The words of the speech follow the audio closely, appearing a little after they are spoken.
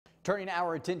Turning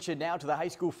our attention now to the high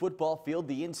school football field,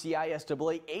 the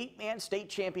NCISAA 8-man state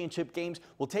championship games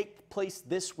will take place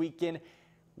this weekend.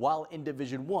 While in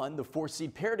Division I, the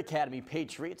 4-seed Parrott Academy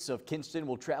Patriots of Kinston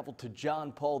will travel to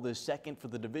John Paul II for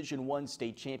the Division I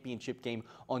state championship game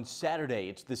on Saturday.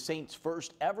 It's the Saints'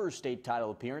 first ever state title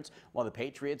appearance, while the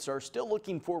Patriots are still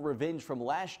looking for revenge from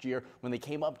last year when they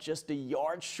came up just a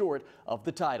yard short of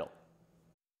the title.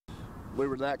 We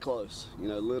were that close,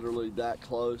 literally that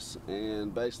close,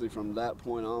 and basically from that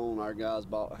point on, our guys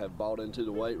have bought into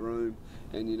the weight room,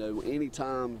 and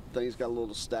anytime things got a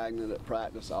little stagnant at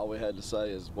practice, all we had to say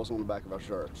is, what's on the back of our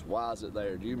shirts? Why is it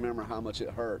there? Do you remember how much it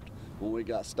hurt when we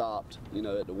got stopped,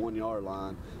 at the 1 yard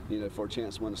line, for a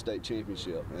chance to win a state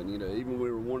championship? And even when we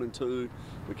were 1-2,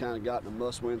 we kind of got in a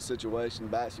must-win situation,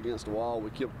 backs against the wall. We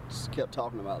kept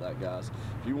talking about that, guys.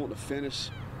 If you want to finish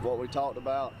what we talked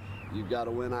about, you've got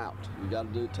to win out. You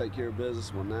got to take care of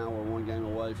business. Well, now we're one game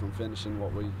away from finishing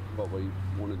what we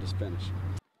wanted to finish.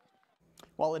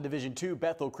 While in Division II,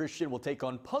 Bethel Christian will take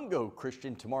on Pungo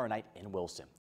Christian tomorrow night in Wilson.